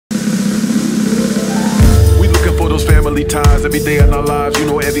family ties. Every day in our lives, you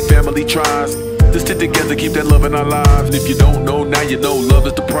know every family tries to stick together, keep that love in our lives. And if you don't know, now you know love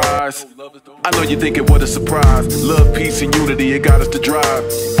is the prize. I know you're thinking what a surprise. Love, peace, and unity, it got us to drive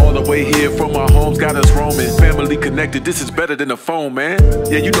all the way here from our homes, got us roaming. Family connected, this is better than a phone, man.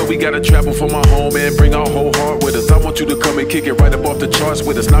 Yeah, you know we gotta travel from our home and bring our whole heart with us. I want you to come and kick it right up off the charts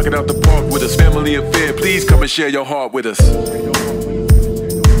with us. Knock it out the park with us. Family affair, please come and share your heart with us.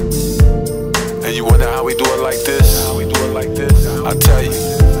 And you wonder how we do it like this? How we do it like this? I tell you,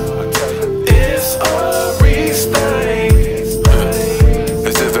 it's a Reese thing.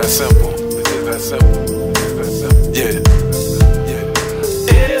 It's just that simple. It's just that simple. It's that simple. Yeah.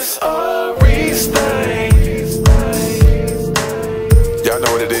 It's a Reese thing. Y'all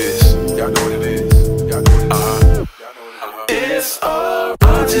know what it is. Y'all know what it is. Y'all know what it is. It's a.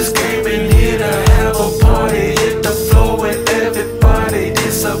 I just came in here to have a party, hit the floor with everybody.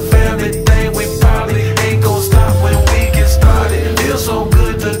 It's a family thing. We probably ain't gon' stop when we get started. Feels so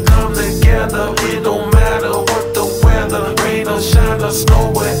good to come together. It don't matter what the weather, rain or shine or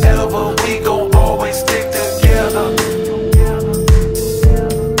snow, wherever, we gon' always stick together.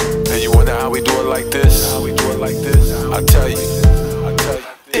 And you wonder how we do it like this? How we do it like this? I tell you,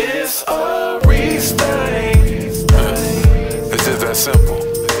 it's a Reese thing. It's just that simple.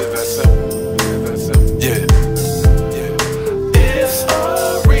 It's just that simple. It's that simple. Yeah. It's a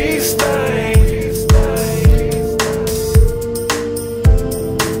Reese thing.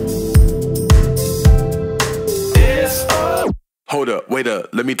 Hold up, wait up,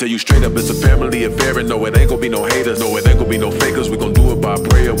 let me tell you straight up, it's a family affair, and no, it ain't gonna be no haters, no, it ain't gonna be no fakers. We gon' do it by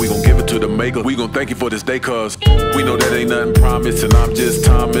prayer, we gon' give it to the maker. We gon' thank you for this day, cause we know that ain't nothing promised. And I'm just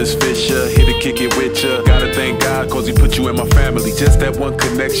Thomas Fisher, here to kick it with ya. Gotta thank God, cause he put you in my family. Just that one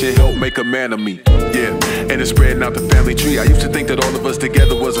connection helped make a man of me. Yeah, and it's spreading out the family tree. I used to think that all of us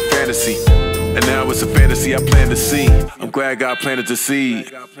together was a fantasy, and now it's a fantasy I plan to see. I'm glad God planted the seed.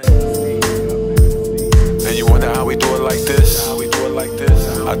 And you wonder how we do it like this? How we do it like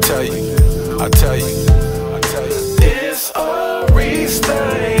this? I tell you, it's a Reese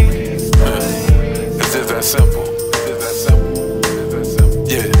thing. It's just that simple. It's just that simple. It's that simple.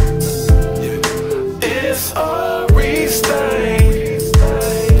 Yeah. It's a Reese thing.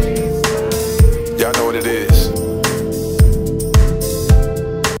 Y'all know what it is.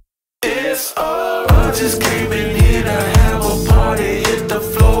 It's a. I just came in here to have a party, hit the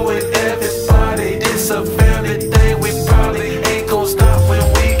floor with everybody. It's a family thing, we probably ain't gon' stop when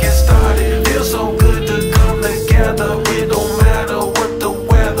we get started. Feels so good to come together. It don't matter what the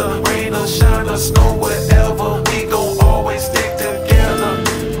weather, rain or shine or snow, wherever, we gon' always stick together.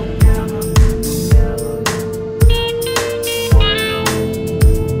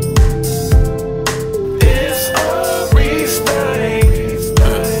 It's a Reese thing.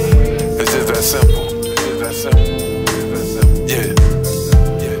 It's just that simple. It's just that simple. It's that simple. Yeah.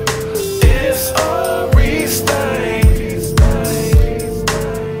 It's a Reese thing.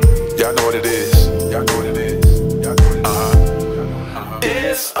 Y'all know what it is. Y'all know what it is. Y'all know what it is.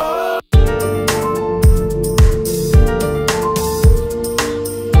 It's a